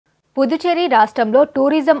పుదుచ్చేరి రాష్ట్రంలో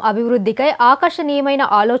టూరిజం అభివృద్ధికై ఆకర్షణీయమైన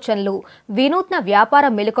ఆలోచనలు, వినూత్న వ్యాపార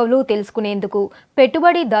మెళకువలు తెలుసుకునేందుకు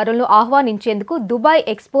పెట్టుబడిదారులను ఆహ్వానించేందుకు దుబాయ్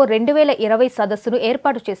ఎక్స్పో 2020 సదస్సును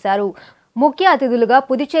ఏర్పాటు చేశారు. ముఖ్య అతిథులుగా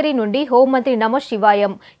పుదుచ్చేరి నుండి హోంమంత్రి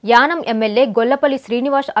నమశివాయం, యానం ఎమ్మెల్యే గొల్లపల్లి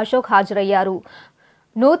శ్రీనివాస్ అశోక్ హాజరయ్యారు.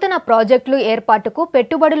 నూతన ప్రాజెక్టులు ఏర్పాటుకు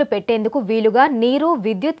పెట్టుబడులు పెట్టేందుకు వీలుగా నీరు,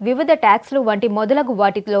 విద్యుత్, వివిధ ట్యాక్స్లు వంటి మొదలగు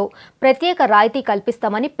వాటిలో ప్రత్యేక రాయితీ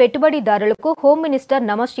కల్పిస్తామని పెట్టుబడిదారులకు హోం మినిస్టర్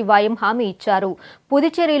నమశివాయం హామీ ఇచ్చారు.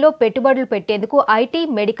 పుదుచ్చేరిలో పెట్టుబడులు పెట్టేందుకు ఐటీ,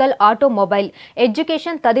 మెడికల్, ఆటోమొబైల్,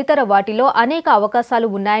 ఎడ్యుకేషన్ తదితర వాటిలో అనేక అవకాశాలు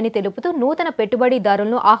ఉన్నాయని తెలుపుతూ నూతన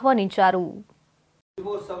పెట్టుబడిదారులను ఆహ్వానించారు.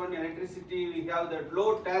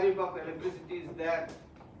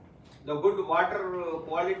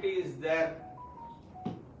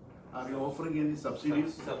 Are you offering any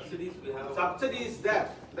subsidies? Subsidies we have. Subsidies there.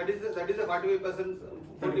 That is the 45%,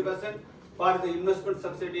 40% for the investment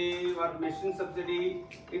subsidy or machine subsidy.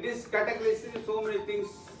 It is categorized in so many things.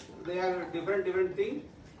 They are different things.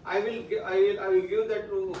 I will give that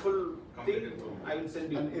full thing. I will send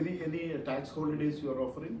you. And any tax holidays you are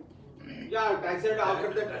offering? Yeah, tax holiday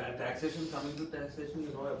after that. Taxation, coming to taxation,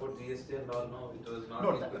 you know about GST and all. No, it was not.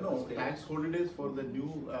 No, tax holidays for the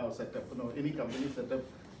new setup. No, any company setup.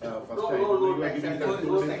 First No,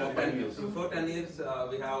 time. Before 10 years,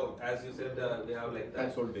 we have, as you said, we have like that.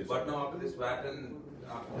 Tax holidays. But now after this VAT and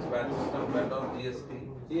this VAT system went on GST,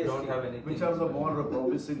 we don't have anything. Which are the more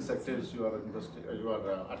promising sectors you are investing? You are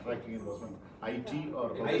attracting investment? IT or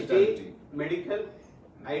hospitality?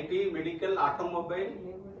 IT, medical, automobile.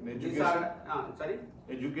 Education. Sorry.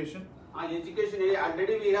 Education. Education.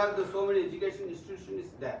 Already we have so many education institutions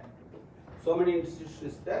there. So many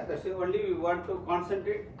institutions there. That's why only we want to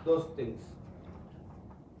concentrate those things.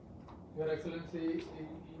 Your Excellency,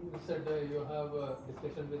 you said you have a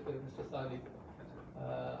discussion with Mr. Sali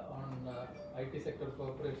on IT sector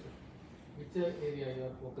cooperation. Which area you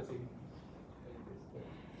are focusing?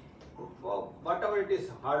 Whatever it is,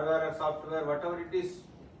 hardware or software, whatever it is,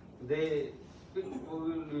 they will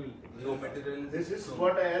No material. This is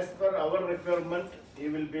what as per our requirement, he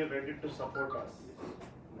will be ready to support us.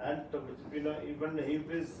 And even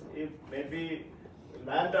if maybe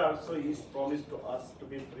land also, he is promised to us to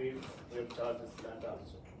be free of charges land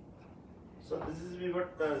also. So this is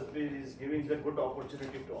what is giving the good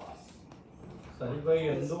opportunity to us. Saribhai,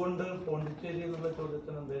 എന്തുകൊണ്ട് പോണ്ടിച്ചേരി എന്നുള്ള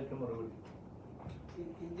ചോദ്യത്തിന് എന്തായിരിക്കും മറുപടി?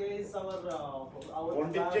 India is our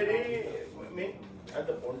Pondicherry mean at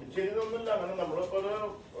the Pondicherry ഒന്നുമില്ല അങ്ങനെ നമ്മളിപ്പോ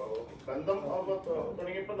ബന്ധം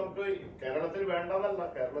തുടങ്ങിയപ്പോ നമുക്ക് കേരളത്തിൽ വേണ്ടെന്നല്ല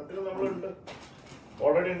കേരളത്തിൽ നമ്മളുണ്ട്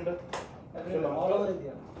ഓൾറെഡി ഉണ്ട്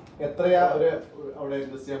എത്രയാ അവിടെ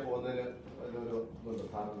ഇൻവെസ്റ്റ് ചെയ്യാൻ പോകുന്നതിന് ഒരു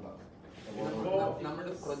ധാരണ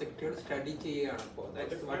നമ്മുടെ പ്രൊജക്റ്റുകൾ സ്റ്റഡി ചെയ്യുകയാണ് ഇപ്പോൾ.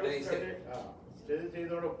 സ്റ്റഡി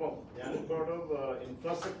ചെയ്തതോടൊപ്പം ഞാനിപ്പോ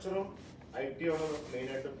ഇൻഫ്രാസ്ട്രക്ചറും IT-യാണ്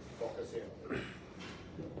മെയിനായിട്ട് ഫോക്കസ് ചെയ്യുന്നത്.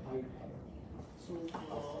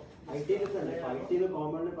 IT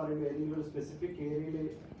ഗവൺമെന്റ് പറയുമ്പോൾ ഏതെങ്കിലും ഒരു സ്പെസിഫിക് ഏരിയയിൽ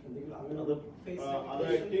എന്തെങ്കിലും അങ്ങനെ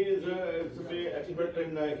IT is expert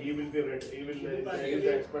in he will be ready. He will be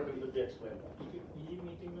expert in the explain. ഈ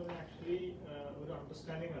മീറ്റിംഗ് ആക്ച്വലി ഒരു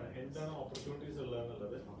അണ്ടർസ്റ്റാൻഡിംഗ് ആണ് എന്താണ് ഓപ്പർച്യൂണിറ്റീസ്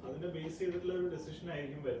ഉള്ളതെന്നുള്ളത്. അതിനെ ബേസ് ചെയ്തിട്ടുള്ള ഒരു ഡിസിഷൻ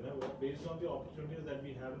ആയിരിക്കും വരുന്നത്. Based on the opportunities that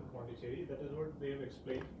we have in Pondicherry, that is what they have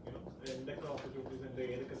explain. എന്തൊക്കെ ഓപ്പർച്യൂണിറ്റീസ് ഉണ്ട്,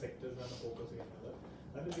 ഏതൊക്കെ സെക്ടേഴ്സ് ആണ് ഫോക്കസ്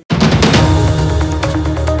ചെയ്യുന്നത്.